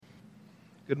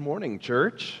Good morning,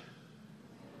 church.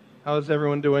 How is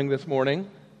everyone doing this morning?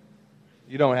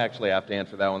 You don't actually have to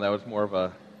answer that one. That was more of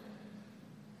a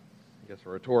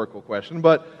rhetorical question.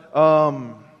 But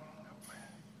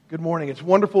good morning. It's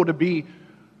wonderful to be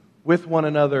with one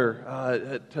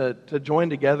another, to join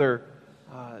together.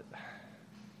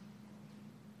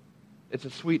 It's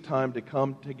a sweet time to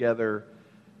come together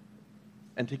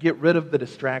and to get rid of the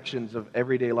distractions of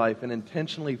everyday life and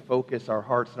intentionally focus our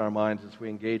hearts and our minds as we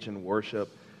engage in worship.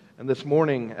 And this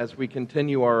morning, as we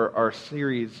continue our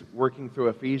series working through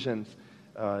Ephesians,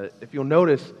 if you'll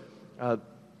notice,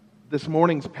 this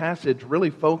morning's passage really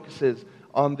focuses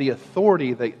on the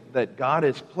authority that God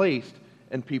has placed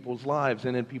in people's lives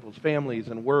and in people's families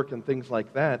and work and things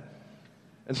like that.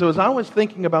 And so as I was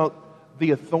thinking about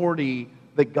the authority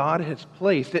that God has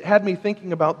placed, it had me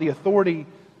thinking about the authority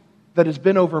that has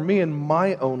been over me in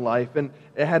my own life, and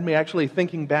it had me actually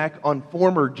thinking back on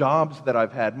former jobs that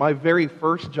I've had. My very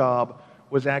first job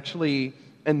was actually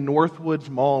in Northwoods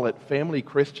Mall at Family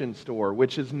Christian Store,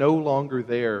 which is no longer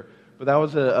there, but that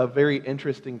was a very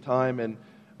interesting time, and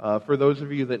for those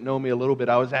of you that know me a little bit,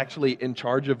 I was actually in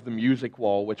charge of the music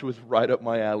wall, which was right up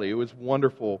my alley. It was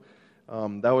wonderful.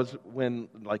 That was when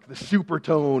like the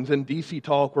Supertones and DC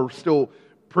Talk were still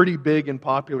pretty big and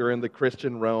popular in the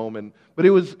Christian realm, but it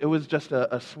was just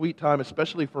a sweet time,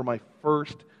 especially for my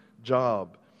first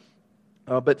job.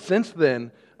 But since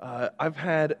then, I've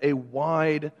had a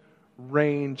wide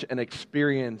range and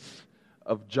experience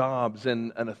of jobs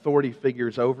and authority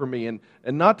figures over me, and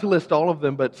not to list all of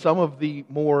them, but some of the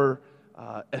more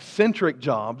eccentric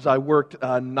jobs. I worked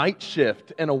night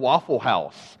shift in a Waffle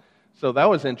House, so that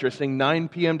was interesting. 9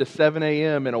 p.m. to 7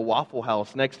 a.m. in a Waffle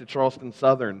House next to Charleston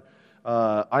Southern.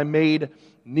 I made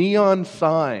neon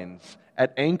signs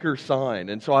at Anchor Sign,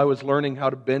 and so I was learning how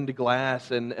to bend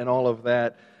glass and all of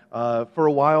that. For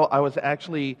a while, I was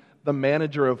actually the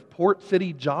manager of Port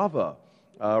City Java,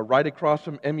 right across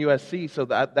from MUSC, so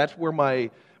that's where my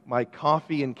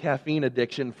coffee and caffeine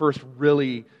addiction first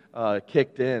really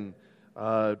kicked in.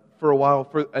 For a while,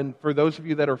 for those of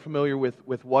you that are familiar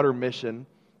with Water Mission,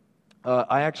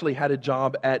 I actually had a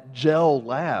job at Gel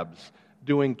Labs,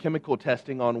 doing chemical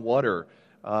testing on water.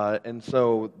 And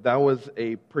so that was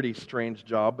a pretty strange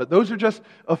job. But those are just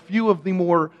a few of the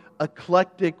more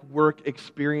eclectic work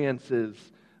experiences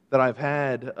that I've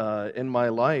had in my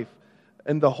life.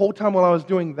 And the whole time while I was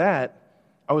doing that,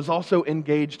 I was also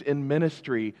engaged in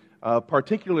ministry,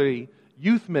 particularly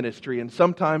youth ministry. And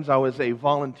sometimes I was a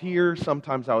volunteer,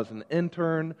 sometimes I was an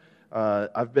intern.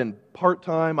 I've been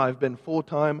part-time, I've been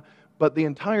full-time. But the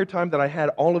entire time that I had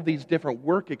all of these different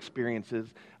work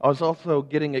experiences, I was also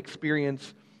getting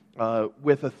experience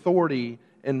with authority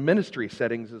in ministry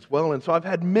settings as well. And so I've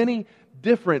had many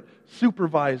different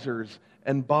supervisors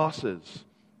and bosses,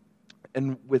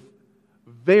 and with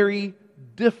very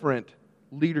different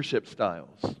leadership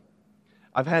styles.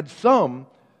 I've had some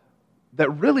that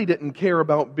really didn't care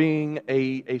about being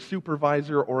a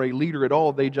supervisor or a leader at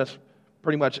all. They just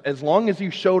pretty much, as long as you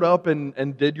showed up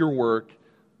and did your work,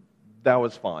 that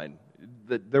was fine.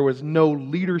 There was no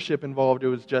leadership involved. It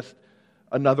was just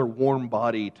another warm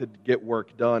body to get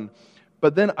work done.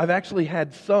 But then I've actually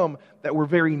had some that were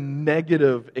very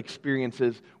negative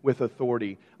experiences with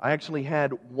authority. I actually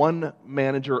had one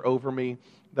manager over me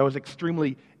that was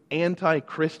extremely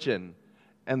anti-Christian,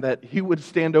 and that he would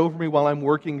stand over me while I'm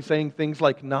working saying things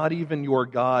like, "Not even your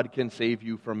God can save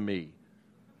you from me."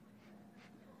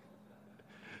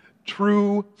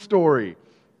 True story.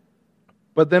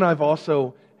 But then I've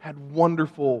also had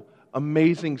wonderful,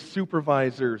 amazing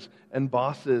supervisors and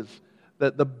bosses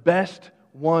that the best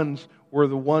ones were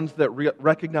the ones that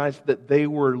recognized that they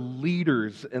were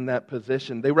leaders in that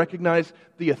position. They recognized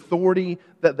the authority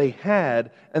that they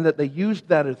had and that they used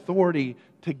that authority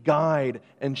to guide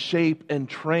and shape and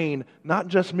train not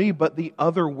just me, but the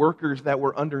other workers that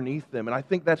were underneath them. And I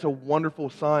think that's a wonderful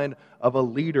sign of a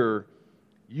leader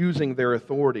using their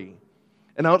authority.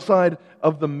 And outside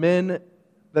of the men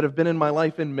that have been in my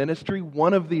life in ministry,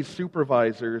 one of these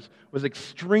supervisors was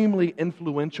extremely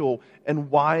influential in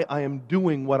why I am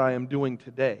doing what I am doing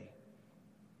today.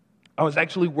 I was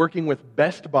actually working with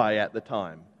Best Buy at the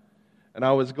time, and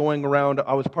I was going around,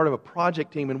 I was part of a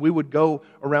project team, and we would go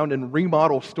around and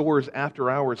remodel stores after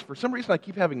hours. For some reason, I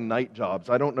keep having night jobs.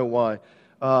 I don't know why.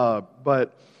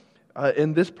 But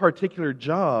in this particular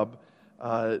job,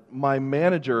 my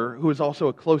manager, who is also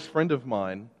a close friend of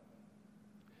mine,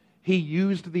 he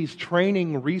used these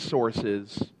training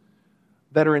resources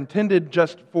that are intended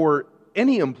just for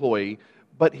any employee,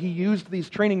 but he used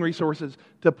these training resources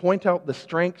to point out the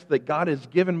strengths that God has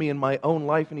given me in my own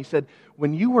life. And he said,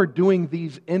 when you are doing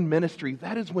these in ministry,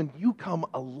 that is when you come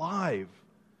alive.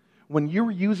 when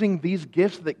you're using these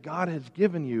gifts that God has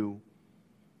given you,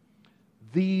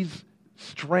 these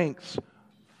strengths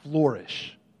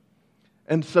flourish.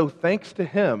 And so thanks to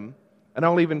him, and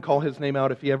I'll even call his name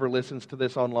out if he ever listens to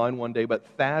this online one day, but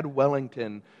Thad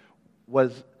Wellington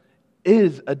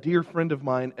is a dear friend of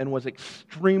mine and was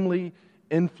extremely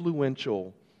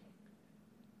influential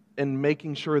in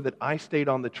making sure that I stayed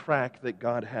on the track that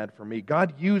God had for me.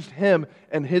 God used him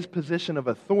and his position of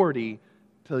authority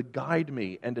to guide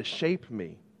me and to shape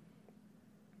me.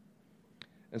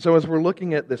 And so as we're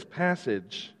looking at this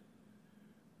passage,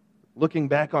 looking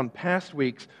back on past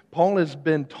weeks, Paul has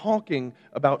been talking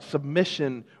about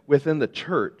submission within the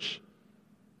church.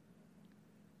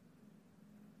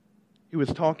 He was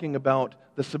talking about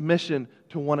the submission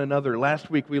to one another. Last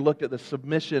week we looked at the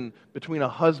submission between a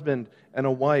husband and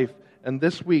a wife. And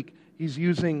this week he's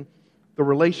using the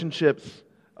relationships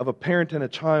of a parent and a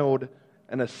child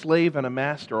and a slave and a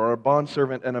master, or a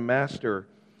bondservant and a master,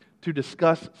 to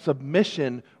discuss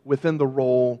submission within the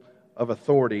role of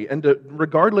authority. And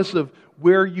regardless of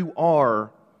where you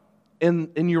are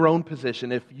in your own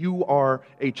position, if you are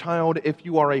a child, if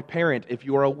you are a parent, if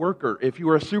you are a worker, if you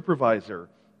are a supervisor,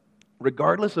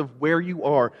 regardless of where you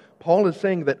are, Paul is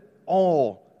saying that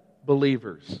all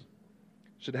believers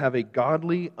should have a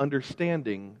godly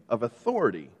understanding of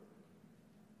authority.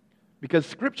 Because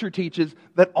Scripture teaches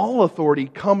that all authority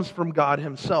comes from God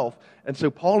Himself. And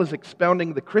so Paul is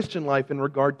expounding the Christian life in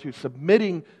regard to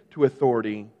submitting to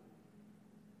authority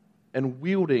and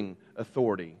wielding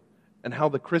authority, and how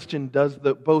the Christian does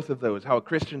both of those, how a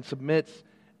Christian submits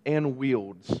and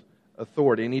wields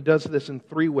authority. And he does this in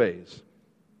three ways.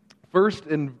 First,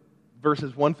 in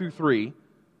verses 1 through 3,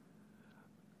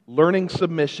 learning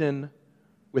submission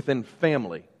within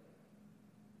family.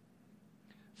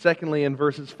 Secondly, in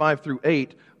verses 5 through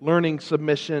 8, learning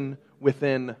submission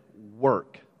within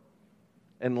work.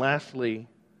 And lastly,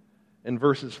 in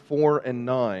verses 4 and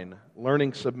 9,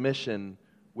 learning submission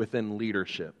within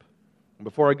leadership. And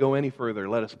before I go any further,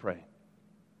 let us pray.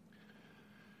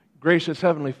 Gracious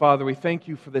Heavenly Father, we thank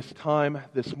you for this time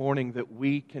this morning that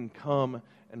we can come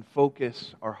and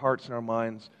focus our hearts and our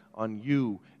minds on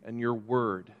you and your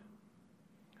word.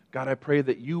 God, I pray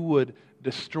that you would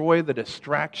destroy the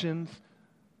distractions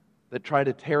that try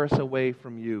to tear us away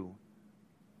from you.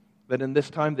 That in this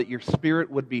time that your Spirit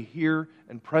would be here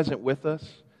and present with us,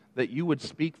 that you would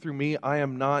speak through me. I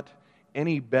am not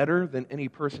any better than any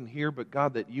person here, but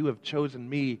God, that you have chosen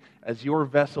me as your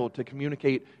vessel to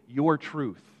communicate your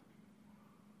truth.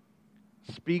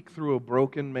 Speak through a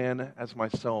broken man as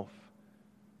myself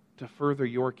to further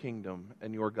your kingdom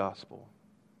and your gospel.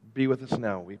 Be with us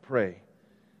now, we pray.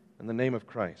 In the name of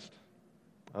Christ.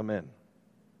 Amen.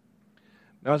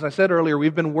 Now, as I said earlier,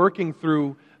 we've been working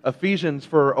through Ephesians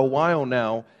for a while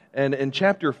now, and in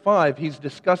chapter 5, he's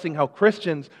discussing how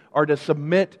Christians are to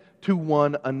submit to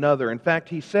one another. In fact,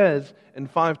 he says in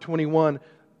 5:21,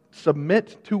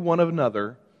 submit to one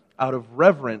another out of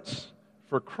reverence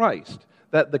for Christ.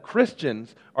 That the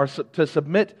Christians are to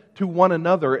submit to one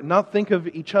another, and not think of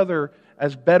each other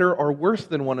as better or worse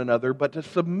than one another, but to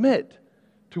submit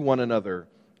to one another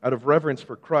out of reverence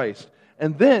for Christ.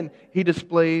 And then he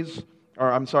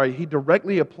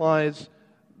directly applies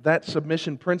that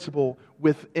submission principle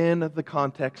within the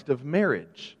context of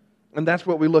marriage. And that's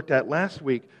what we looked at last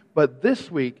week. But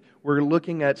this week, we're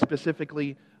looking at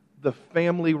specifically the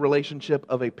family relationship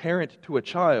of a parent to a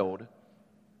child,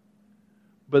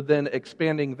 but then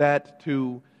expanding that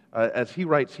to, as he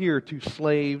writes here, to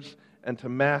slaves and to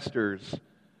masters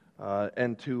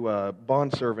and to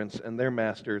bondservants and their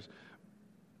masters.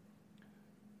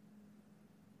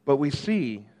 But we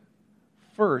see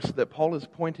first that Paul is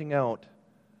pointing out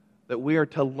that we are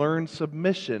to learn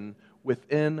submission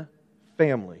within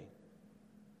family.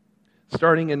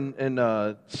 Starting in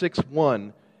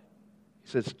 6:1, he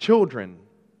says, "Children,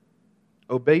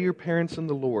 obey your parents in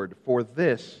the Lord, for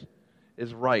this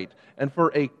is right." And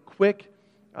for a quick,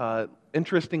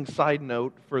 interesting side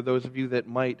note for those of you that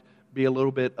might be a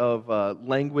little bit of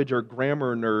language or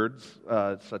grammar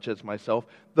nerds, such as myself,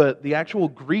 the actual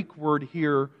Greek word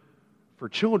here for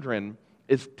children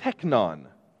is teknon.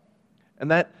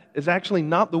 And that is actually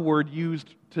not the word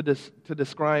used to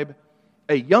describe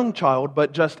a young child,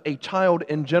 but just a child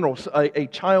in general, a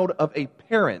child of a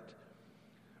parent,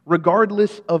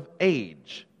 regardless of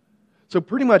age. So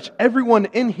pretty much everyone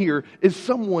in here is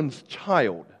someone's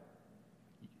child.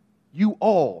 You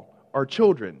all are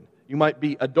children. You might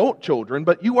be adult children,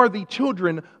 but you are the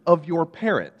children of your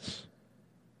parents.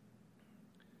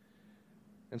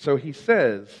 And so he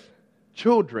says,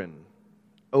 "Children,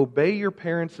 obey your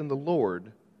parents in the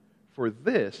Lord, for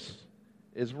this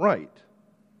is right."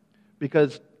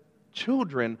 Because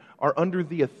children are under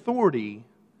the authority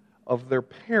of their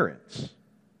parents.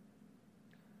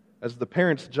 As the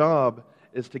parent's job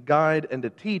is to guide and to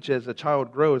teach as a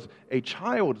child grows, a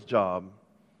child's job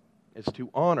is to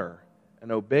honor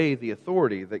and obey the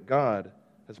authority that God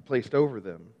has placed over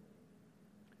them.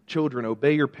 Children,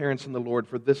 obey your parents in the Lord,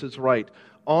 for this is right.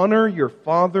 Honor your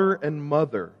father and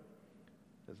mother,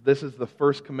 as this is the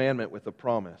first commandment with a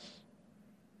promise,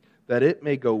 that it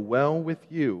may go well with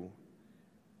you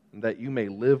and that you may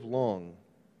live long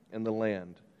in the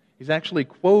land. He's actually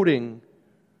quoting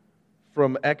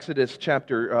from Exodus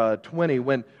chapter 20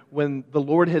 when the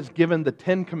Lord has given the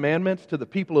 10 commandments to the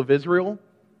people of Israel.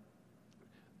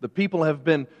 The people have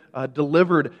been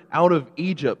delivered out of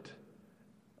Egypt,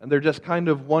 and they're just kind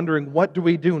of wondering, what do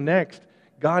we do next?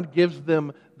 God gives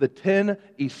them the 10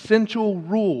 essential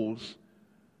rules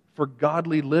for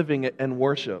godly living and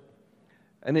worship.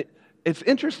 And it's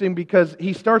interesting because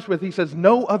he says,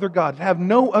 no other gods, have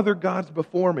no other gods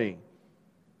before me.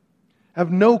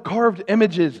 Have no carved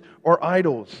images or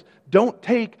idols. Don't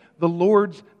take the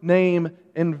Lord's name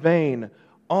in vain.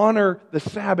 Honor the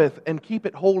Sabbath and keep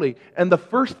it holy. And the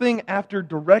first thing after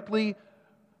directly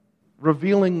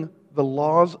revealing the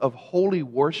laws of holy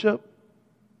worship,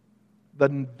 the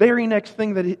very next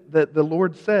thing that the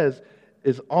Lord says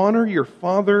is honor your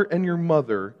father and your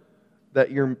mother,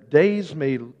 that your days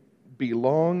may be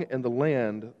long in the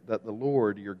land that the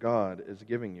Lord your God is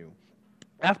giving you.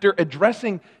 After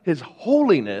addressing His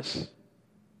holiness,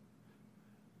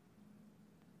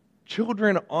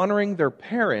 children honoring their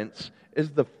parents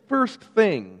is the first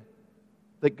thing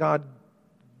that God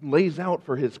lays out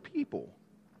for His people.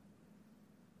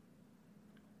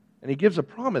 And He gives a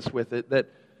promise with it that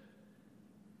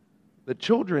the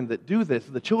children that do this,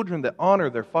 the children that honor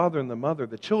their father and the mother,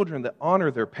 the children that honor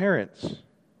their parents,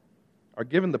 are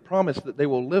given the promise that they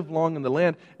will live long in the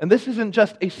land. And this isn't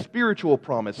just a spiritual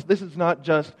promise. This is not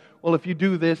just, well, if you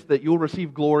do this, that you'll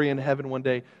receive glory in heaven one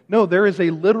day. No, there is a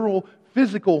literal,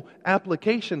 physical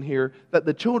application here that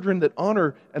the children that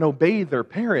honor and obey their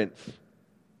parents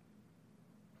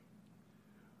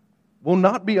will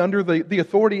not be under the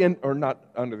authority, or not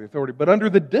under the authority, but under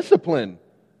the discipline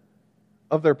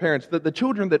of their parents. That the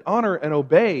children that honor and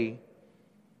obey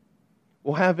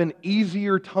will have an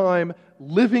easier time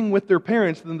living with their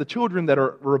parents than the children that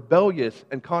are rebellious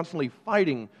and constantly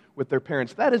fighting with their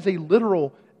parents. That is a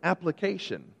literal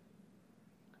application.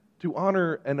 To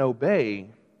honor and obey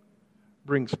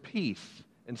brings peace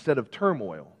instead of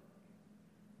turmoil.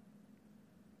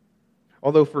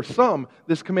 Although for some,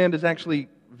 this command is actually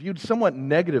viewed somewhat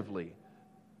negatively,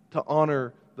 to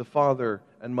honor the father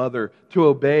and mother, to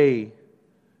obey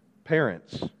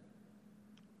parents.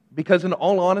 Because in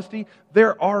all honesty,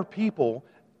 there are people,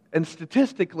 and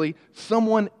statistically,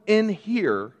 someone in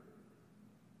here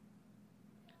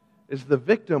is the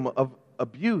victim of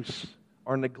abuse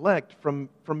or neglect from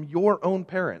your own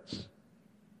parents.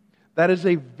 That is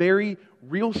a very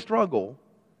real struggle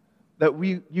that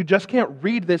you just can't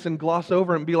read this and gloss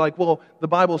over and be like, well, the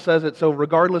Bible says it, so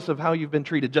regardless of how you've been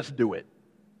treated, just do it.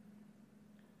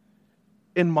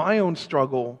 In my own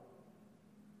struggling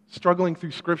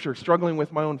through Scripture, struggling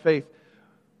with my own faith,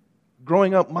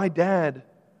 growing up, my dad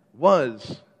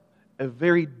was a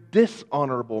very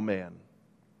dishonorable man.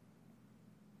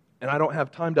 And I don't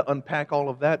have time to unpack all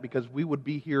of that because we would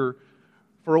be here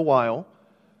for a while.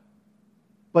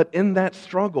 But in that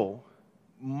struggle,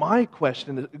 my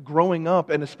question growing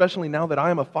up, and especially now that I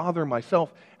am a father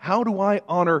myself, how do I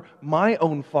honor my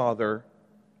own father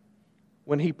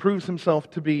when he proves himself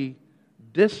to be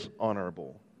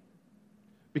dishonorable?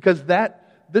 Because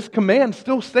this command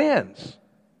still stands.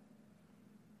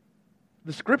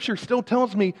 The Scripture still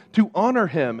tells me to honor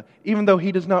him, even though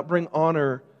he does not bring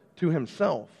honor to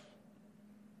himself.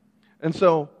 And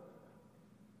so,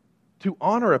 to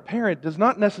honor a parent does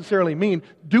not necessarily mean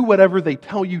do whatever they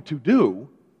tell you to do,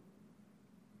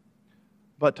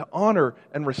 but to honor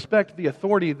and respect the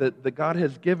authority that God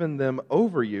has given them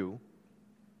over you.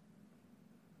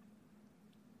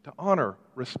 To honor,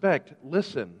 respect,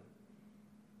 listen,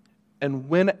 and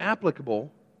when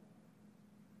applicable,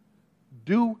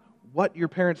 do what your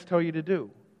parents tell you to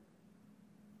do.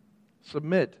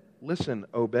 Submit, listen,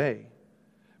 obey.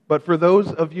 But for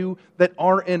those of you that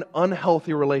are in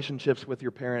unhealthy relationships with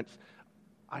your parents,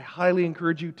 I highly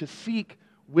encourage you to seek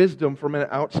wisdom from an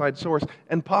outside source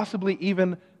and possibly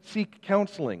even seek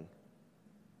counseling.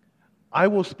 I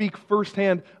will speak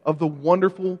firsthand of the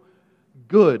wonderful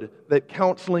good that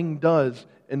counseling does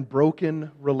in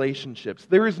broken relationships.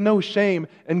 There is no shame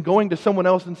in going to someone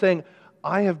else and saying,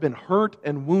 I have been hurt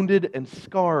and wounded and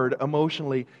scarred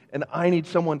emotionally, and I need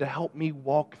someone to help me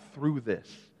walk through this.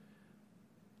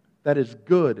 that is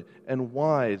good and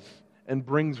wise and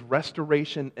brings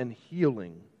restoration and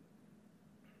healing.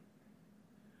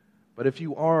 But if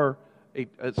you are,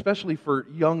 especially for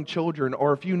young children,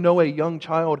 or if you know a young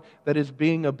child that is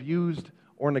being abused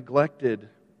or neglected,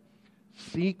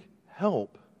 seek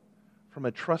help from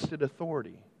a trusted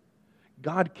authority.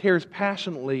 God cares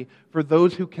passionately for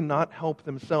those who cannot help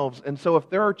themselves. And so if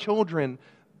there are children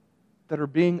that are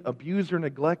being abused or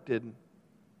neglected,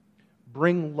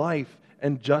 bring life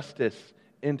and justice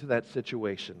into that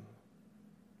situation.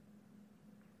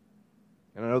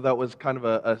 And I know that was kind of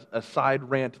a side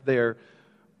rant there,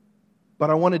 but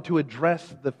I wanted to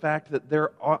address the fact that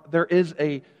there is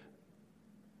a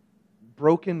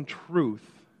broken truth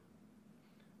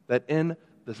that in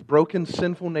this broken,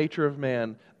 sinful nature of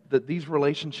man, that these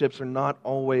relationships are not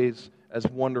always as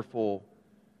wonderful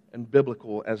and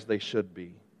biblical as they should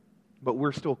be. But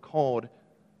we're still called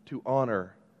to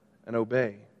honor and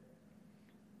obey.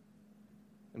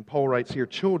 And Paul writes here,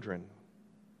 children,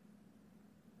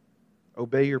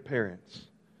 obey your parents.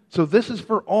 So this is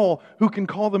for all who can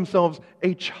call themselves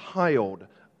a child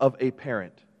of a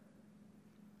parent.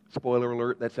 Spoiler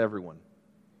alert, that's everyone.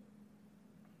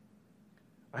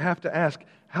 I have to ask,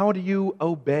 how do you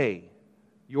obey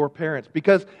your parents?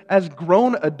 Because as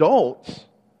grown adults,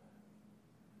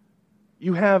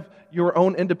 you have your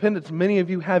own independence. Many of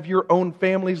you have your own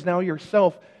families now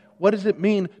yourself. What does it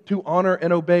mean to honor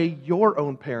and obey your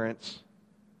own parents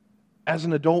as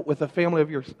an adult with a family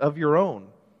of your own?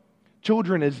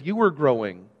 Children, as you were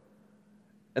growing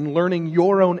and learning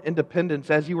your own independence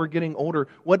as you were getting older,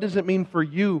 what does it mean for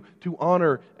you to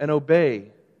honor and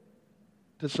obey,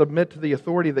 to submit to the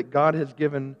authority that God has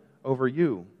given over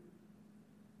you?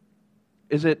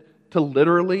 Is it to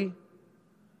literally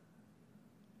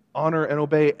honor and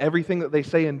obey everything that they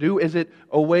say and do? Is it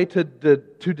a way to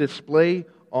display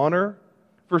honor?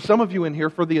 For some of you in here,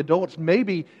 for the adults,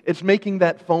 maybe it's making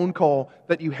that phone call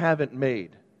that you haven't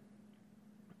made.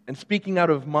 And speaking out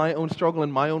of my own struggle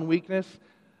and my own weakness,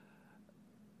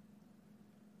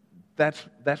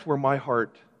 that's where my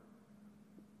heart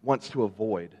wants to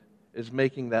avoid, is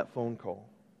making that phone call.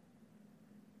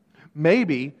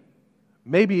 Maybe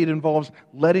it involves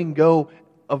letting go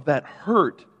of that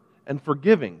hurt and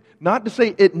forgiving. Not to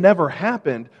say it never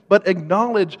happened, but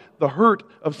acknowledge the hurt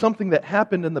of something that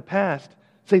happened in the past.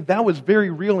 Say, that was very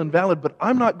real and valid, but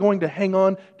I'm not going to hang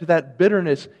on to that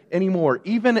bitterness anymore.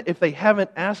 Even if they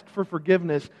haven't asked for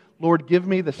forgiveness, Lord, give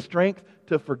me the strength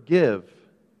to forgive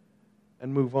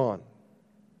and move on.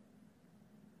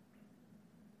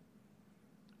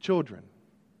 Children,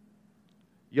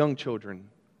 young children,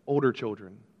 older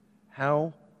children,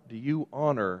 how do you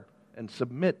honor and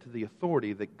submit to the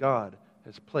authority that God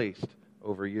has placed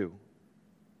over you?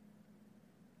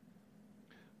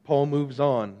 Paul moves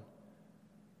on,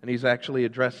 and he's actually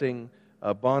addressing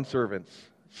bondservants,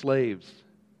 slaves,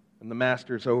 and the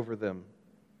masters over them.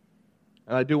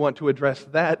 And I do want to address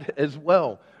that as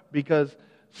well, because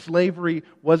slavery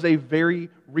was a very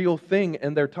real thing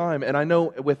in their time. And I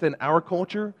know within our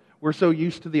culture, we're so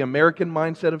used to the American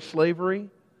mindset of slavery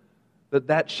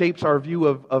that shapes our view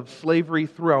of slavery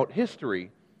throughout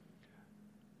history.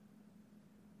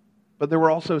 But there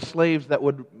were also slaves that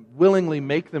would willingly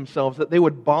make themselves, that they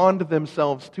would bond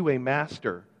themselves to a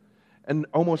master and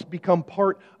almost become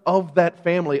part of that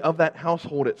family, of that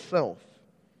household itself.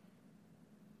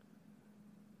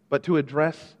 But to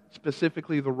address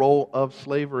specifically the role of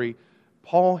slavery,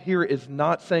 Paul here is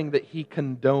not saying that he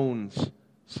condones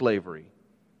slavery.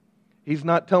 He's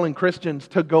not telling Christians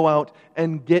to go out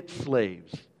and get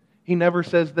slaves. He never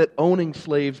says that owning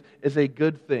slaves is a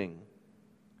good thing.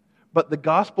 But the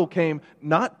gospel came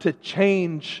not to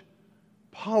change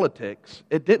politics.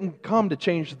 It didn't come to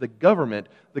change the government.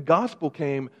 The gospel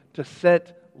came to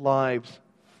set lives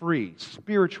free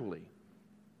spiritually.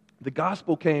 The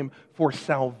gospel came for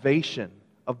salvation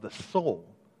of the soul.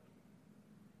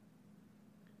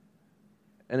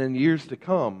 And in years to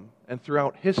come and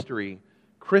throughout history,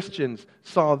 Christians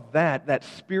saw that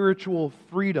spiritual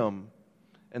freedom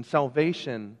and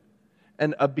salvation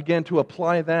and began to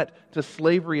apply that to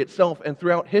slavery itself. And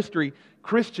throughout history,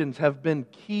 Christians have been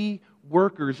key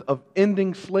workers of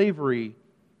ending slavery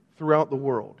throughout the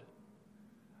world.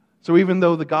 So even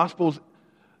though the gospel's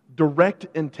direct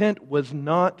intent was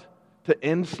not to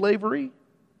end slavery,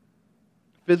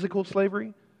 physical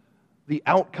slavery, the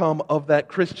outcome of that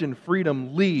Christian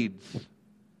freedom leads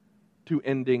to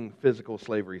ending physical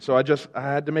slavery. So I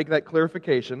had to make that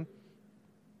clarification.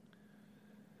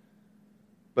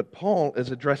 But Paul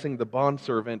is addressing the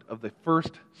bondservant of the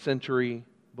first century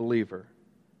believer.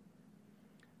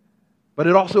 But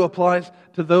it also applies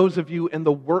to those of you in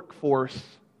the workforce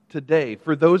today,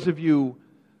 for those of you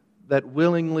that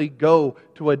willingly go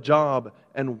to a job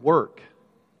and work.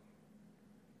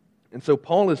 And so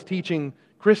Paul is teaching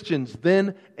Christians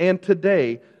then and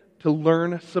today to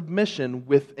learn submission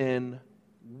within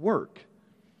work.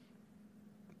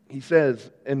 He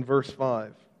says in verse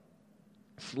 5,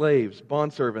 "Slaves,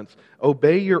 bondservants,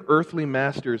 obey your earthly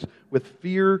masters with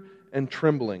fear and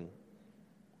trembling,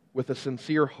 with a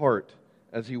sincere heart,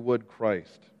 as you would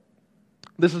Christ."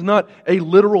 This is not a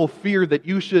literal fear that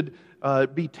you should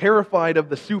be terrified of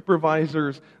the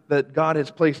supervisors that God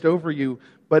has placed over you,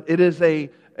 but it is a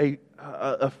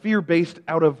fear based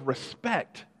out of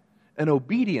respect and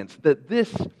obedience.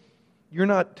 That you're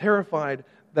not terrified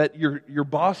that your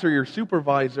boss or your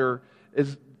supervisor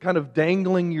is kind of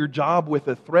dangling your job with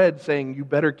a thread saying, you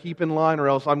better keep in line or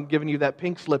else I'm giving you that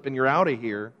pink slip and you're out of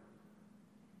here.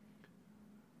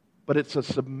 But it's a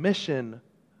submission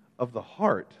of the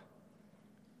heart.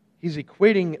 He's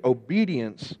equating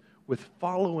obedience with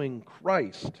following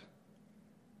Christ.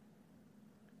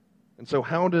 And so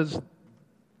how does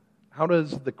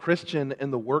the Christian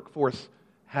in the workforce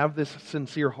have this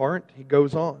sincere heart? He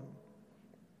goes on.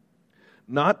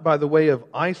 "Not by the way of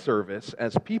eye service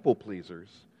as people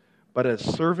pleasers, but as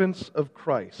servants of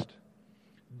Christ,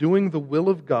 doing the will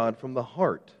of God from the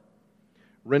heart,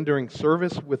 rendering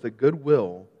service with a good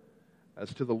will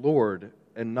as to the Lord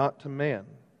and not to man,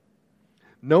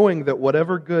 knowing that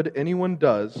whatever good anyone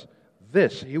does,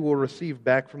 this he will receive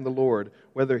back from the Lord,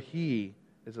 whether he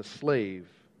is a slave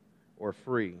or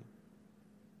free."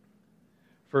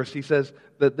 First, he says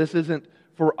that this isn't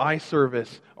for eye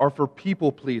service or for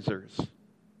people pleasers.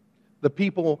 The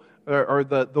people or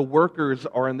the workers,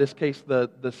 or in this case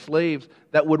the slaves,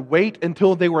 that would wait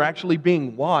until they were actually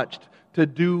being watched to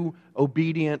do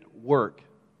obedient work,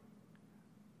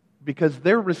 because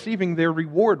they're receiving their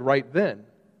reward right then.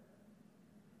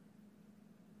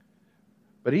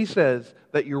 But he says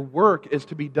that your work is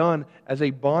to be done as a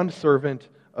bondservant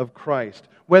of Christ,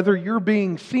 whether you're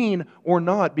being seen or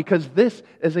not, because this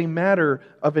is a matter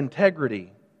of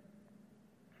integrity.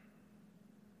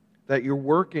 That you're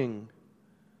working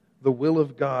the will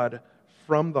of God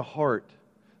from the heart.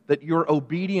 That your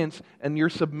obedience and your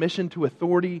submission to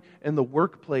authority in the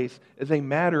workplace is a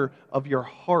matter of your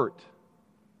heart.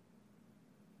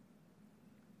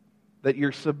 That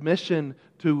your submission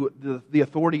to the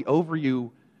authority over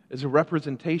you is a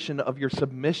representation of your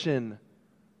submission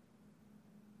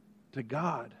to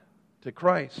God, to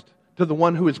Christ, to the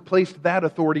one who has placed that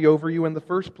authority over you in the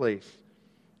first place.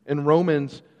 In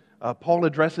Romans, Paul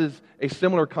addresses a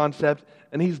similar concept,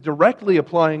 and he's directly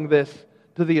applying this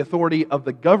to the authority of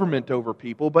the government over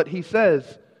people, but he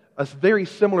says a very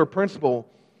similar principle.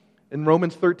 In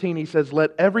Romans 13, he says,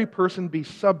 "Let every person be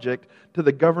subject to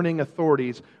the governing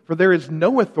authorities, for there is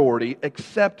no authority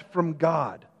except from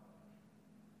God.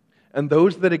 And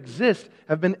those that exist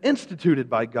have been instituted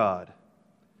by God.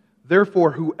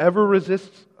 Therefore, whoever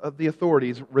resists the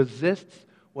authorities resists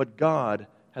what God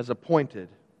has appointed.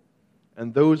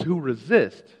 And those who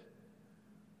resist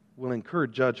will incur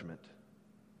judgment."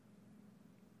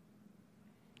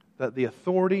 That the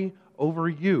authority over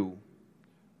you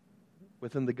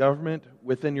within the government,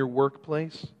 within your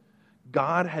workplace,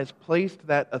 God has placed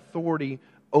that authority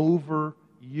over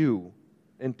you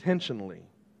intentionally.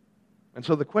 And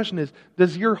so the question is,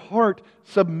 does your heart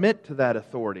submit to that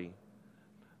authority?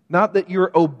 Not that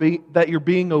you're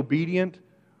being obedient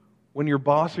when your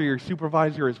boss or your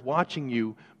supervisor is watching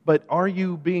you, but are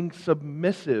you being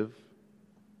submissive?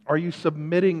 Are you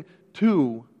submitting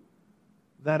to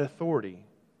that authority?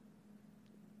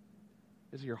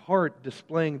 Is your heart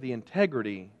displaying the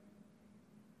integrity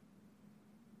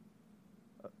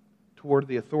toward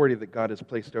the authority that God has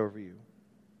placed over you?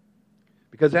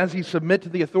 Because as you submit to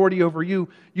the authority over you,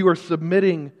 you are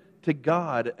submitting to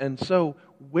God. And so,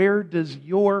 where does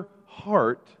your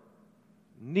heart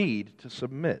need to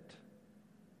submit?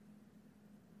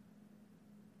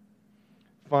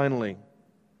 Finally,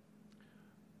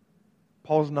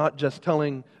 Paul's not just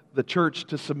telling the church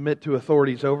to submit to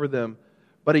authorities over them,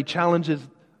 but he challenges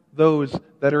those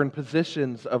that are in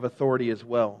positions of authority as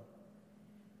well.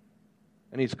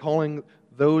 And he's calling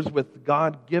those with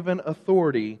God-given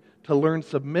authority to learn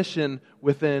submission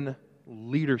within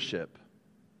leadership.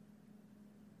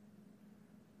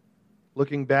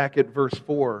 Looking back at verse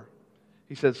 4,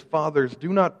 he says, "Fathers,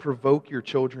 do not provoke your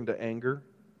children to anger,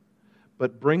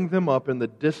 but bring them up in the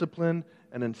discipline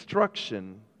and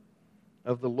instruction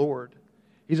of the Lord."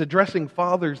 He's addressing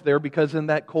fathers there because in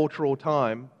that cultural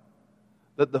time,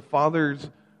 that the fathers,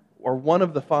 or one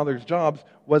of the father's jobs,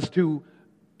 was to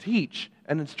teach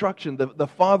and instruction. The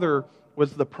father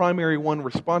was the primary one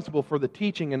responsible for the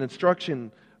teaching and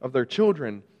instruction of their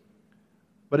children.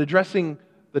 But addressing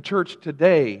the church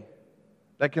today,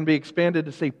 that can be expanded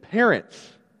to say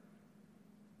parents.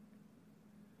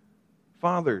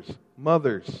 Fathers,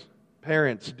 mothers,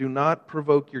 parents, do not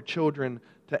provoke your children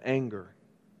to anger.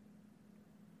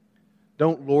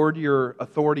 Don't lord your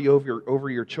authority over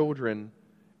your children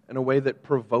in a way that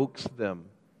provokes them.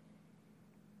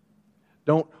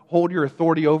 Don't hold your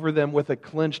authority over them with a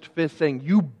clenched fist saying,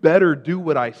 you better do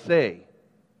what I say.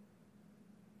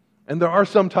 And there are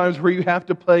some times where you have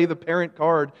to play the parent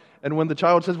card, and when the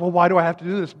child says, well, why do I have to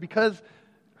do this? Because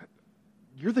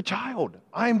you're the child.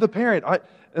 I'm the parent.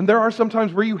 And there are some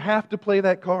times where you have to play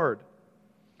that card.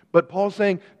 But Paul's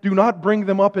saying, do not bring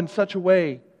them up in such a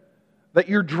way that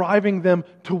you're driving them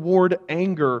toward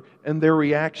anger and their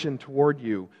reaction toward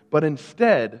you. But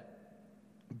instead,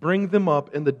 bring them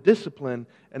up in the discipline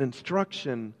and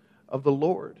instruction of the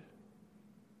Lord.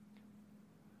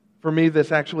 For me,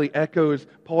 this actually echoes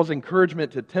Paul's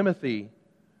encouragement to Timothy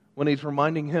when he's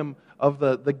reminding him of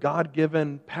the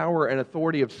God-given power and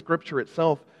authority of Scripture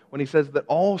itself, when he says that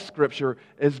all Scripture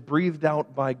is breathed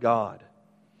out by God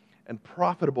and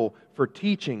profitable for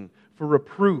teaching, for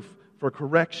reproof, for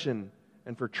correction,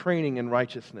 and for training in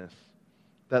righteousness,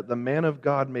 that the man of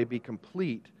God may be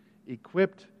complete,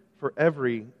 equipped for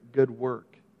every good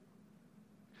work.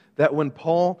 That when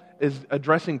Paul is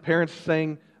addressing parents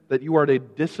saying that you are to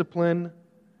discipline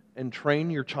and train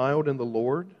your child in the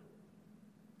Lord,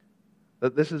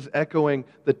 that this is echoing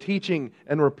the teaching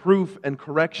and reproof and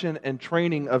correction and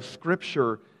training of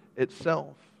Scripture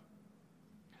itself.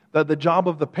 That the job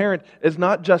of the parent is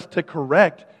not just to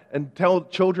correct and tell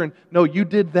children, no, you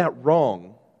did that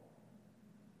wrong.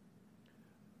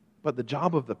 But the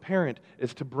job of the parent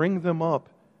is to bring them up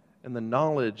in the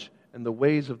knowledge and the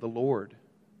ways of the Lord.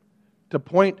 To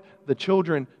point the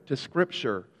children to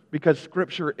Scripture, because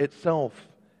Scripture itself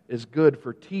is good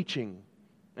for teaching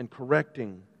and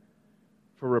correcting,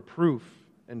 for reproof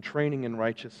and training in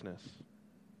righteousness.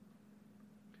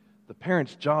 The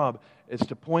parent's job is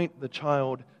to point the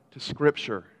child to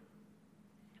Scripture,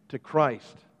 to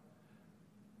Christ,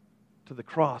 to the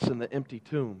cross and the empty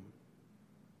tomb.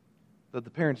 That the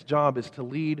parent's job is to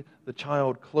lead the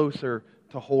child closer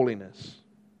to holiness.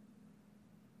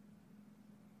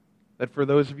 That for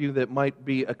those of you that might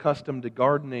be accustomed to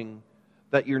gardening,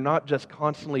 that you're not just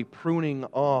constantly pruning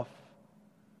off,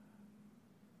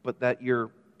 but that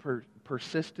you're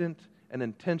persistent and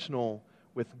intentional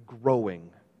with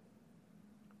growing.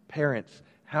 Parents,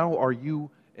 how are you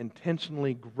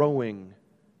intentionally growing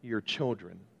your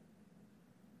children?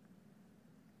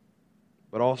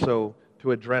 But also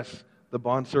to address the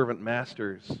bondservant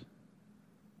masters,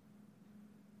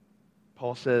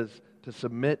 Paul says to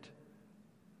submit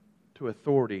to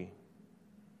authority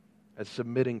as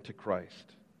submitting to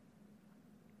Christ.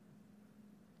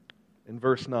 In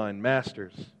verse 9,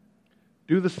 masters,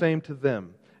 do the same to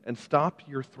them and stop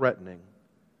your threatening,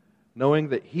 knowing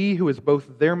that He who is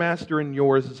both their master and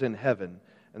yours is in heaven,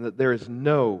 and that there is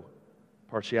no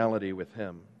partiality with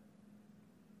Him.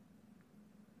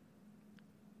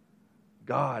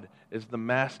 God is the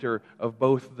master of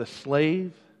both the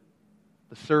slave,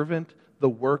 the servant, the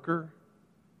worker,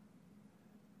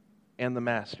 and the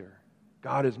master.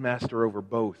 God is master over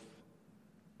both,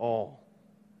 all.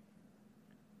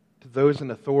 To those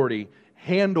in authority,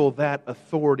 handle that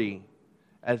authority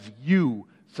as you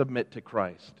submit to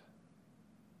Christ.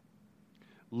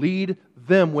 Lead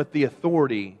them with the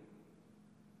authority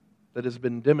that has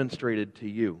been demonstrated to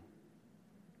you.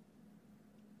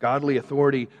 Godly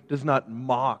authority does not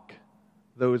mock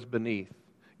those beneath.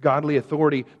 Godly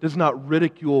authority does not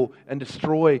ridicule and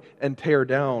destroy and tear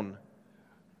down,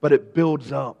 but it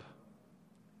builds up.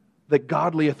 That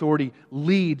godly authority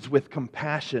leads with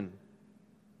compassion.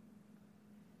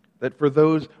 That for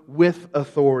those with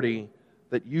authority,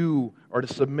 that you are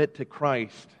to submit to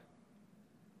Christ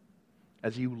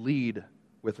as you lead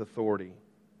with authority.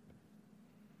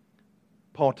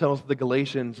 Paul tells the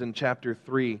Galatians in chapter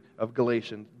 3 of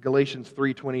Galatians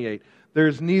 3:28, there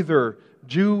is neither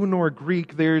Jew nor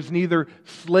Greek, there is neither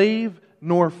slave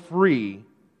nor free,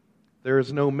 there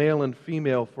is no male and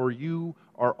female, for you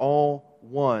are all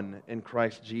one in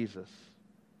Christ Jesus.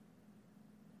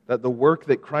 That the work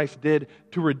that Christ did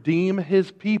to redeem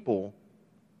His people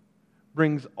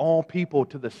brings all people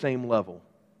to the same level.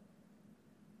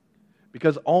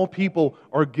 Because all people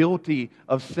are guilty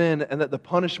of sin, and that the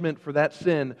punishment for that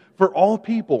sin for all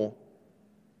people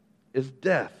is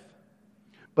death.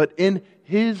 But in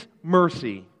His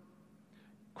mercy,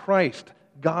 Christ,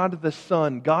 God the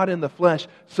Son, God in the flesh,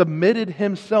 submitted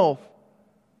Himself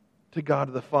to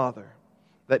God the Father.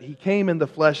 That He came in the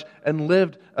flesh and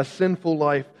lived a sinful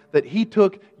life, that He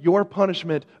took your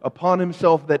punishment upon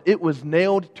Himself, that it was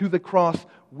nailed to the cross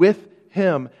with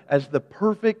Him as the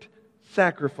perfect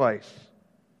sacrifice.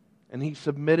 And He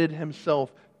submitted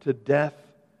Himself to death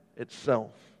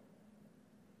itself.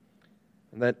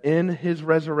 And that in His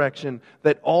resurrection,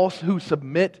 that all who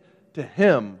submit to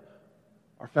Him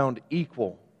are found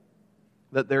equal.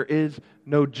 That there is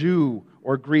no Jew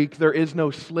or Greek, there is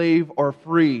no slave or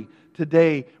free.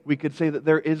 Today, we could say that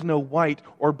there is no white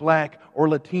or black or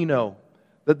Latino,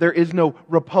 that there is no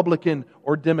Republican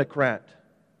or Democrat.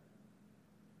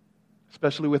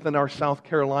 Especially within our South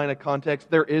Carolina context,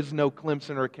 there is no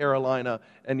Clemson or Carolina,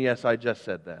 and yes, I just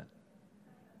said that.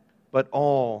 But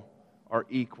all are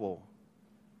equal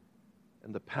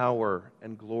in the power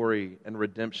and glory and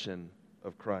redemption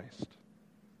of Christ.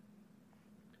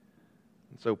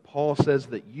 And so Paul says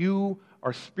that you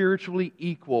are spiritually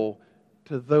equal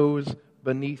to those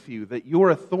beneath you, that your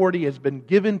authority has been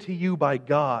given to you by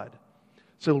God.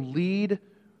 So lead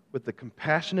with the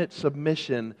compassionate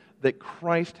submission that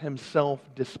Christ Himself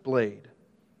displayed.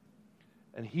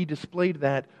 And He displayed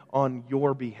that on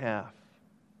your behalf.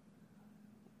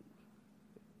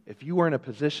 If you are in a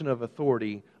position of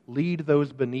authority, lead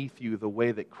those beneath you the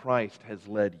way that Christ has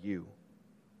led you.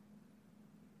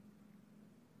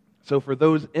 So for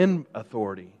those in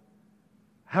authority,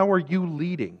 how are you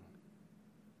leading?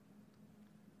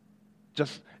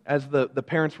 Just as the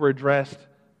parents were addressed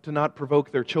to not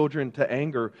provoke their children to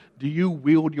anger, do you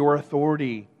wield your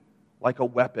authority like a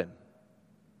weapon,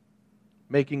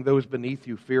 making those beneath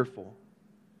you fearful?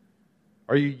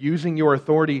 Are you using your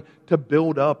authority to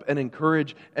build up and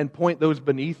encourage and point those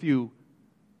beneath you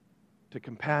to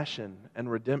compassion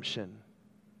and redemption?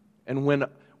 And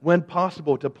when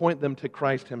possible, to point them to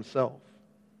Christ Himself?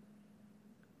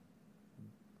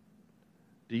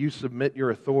 Do you submit your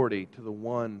authority to the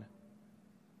one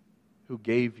who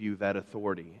gave you that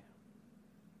authority?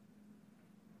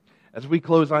 As we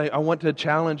close, I want to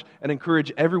challenge and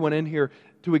encourage everyone in here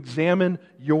to examine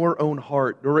your own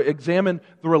heart, or examine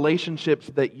the relationships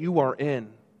that you are in.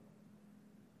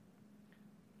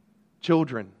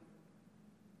 Children,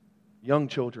 young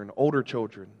children, older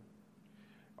children.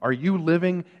 Are you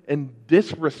living in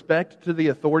disrespect to the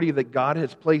authority that God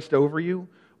has placed over you?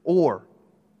 Or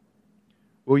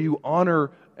will you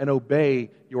honor and obey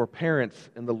your parents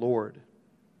in the Lord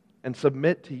and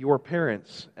submit to your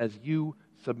parents as you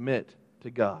submit to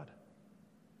God?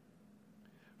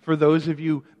 For those of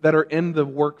you that are in the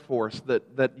workforce,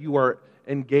 that you are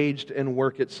engaged in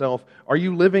work itself, are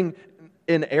you living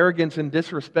in arrogance and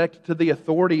disrespect to the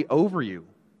authority over you?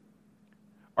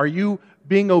 Are you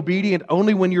being obedient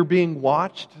only when you're being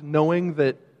watched, knowing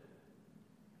that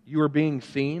you are being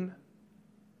seen?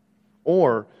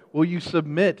 Or will you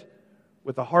submit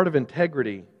with a heart of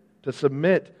integrity to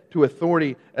submit to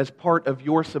authority as part of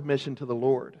your submission to the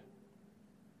Lord?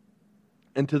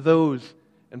 And to those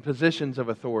in positions of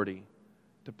authority,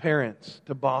 to parents,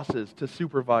 to bosses, to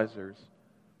supervisors,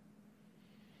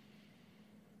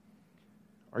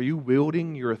 are you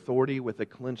wielding your authority with a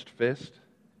clenched fist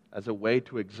as a way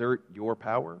to exert your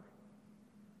power?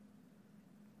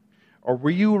 Or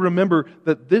will you remember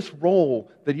that this role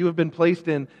that you have been placed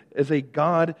in is a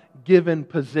God-given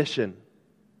position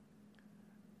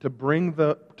to bring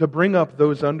up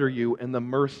those under you in the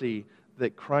mercy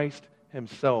that Christ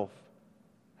Himself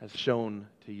has shown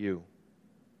to you?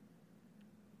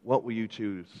 What will you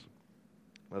choose?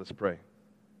 Let us pray.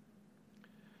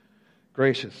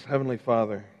 Gracious Heavenly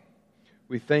Father,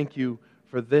 we thank You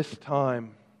for this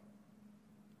time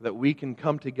that we can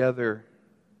come together,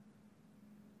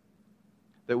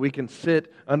 that we can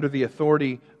sit under the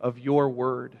authority of Your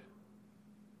Word.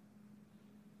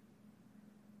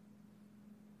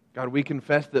 God, we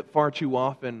confess that far too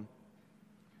often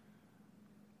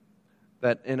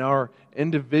that in our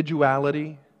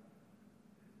individuality,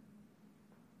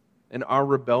 in our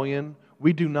rebellion,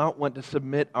 we do not want to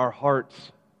submit our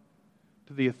hearts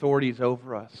to the authorities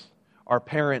over us. Our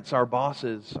parents, our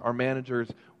bosses, our managers,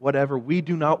 whatever. We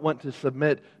do not want to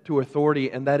submit to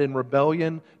authority, and that in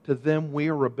rebellion to them, we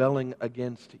are rebelling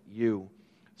against You.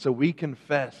 So we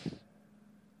confess.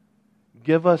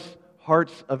 Give us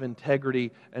hearts of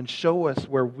integrity and show us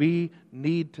where we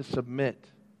need to submit.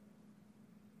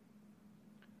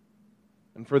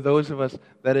 And for those of us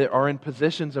that are in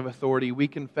positions of authority, we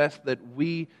confess that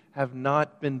we have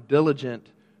not been diligent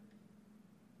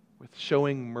with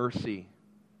showing mercy,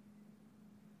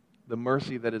 the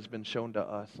mercy that has been shown to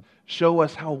us. Show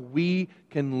us how we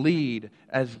can lead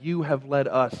as You have led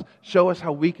us. Show us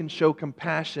how we can show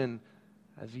compassion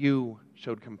as You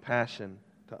showed compassion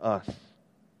to us.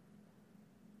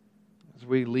 As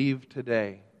we leave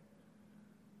today,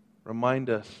 Remind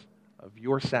us of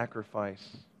your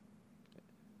sacrifice,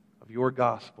 of your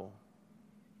gospel,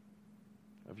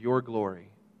 of your glory,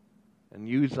 and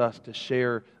use us to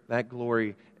share that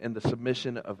glory in the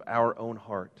submission of our own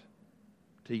heart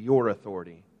to your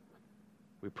authority.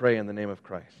 We pray in the name of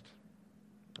Christ.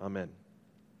 Amen.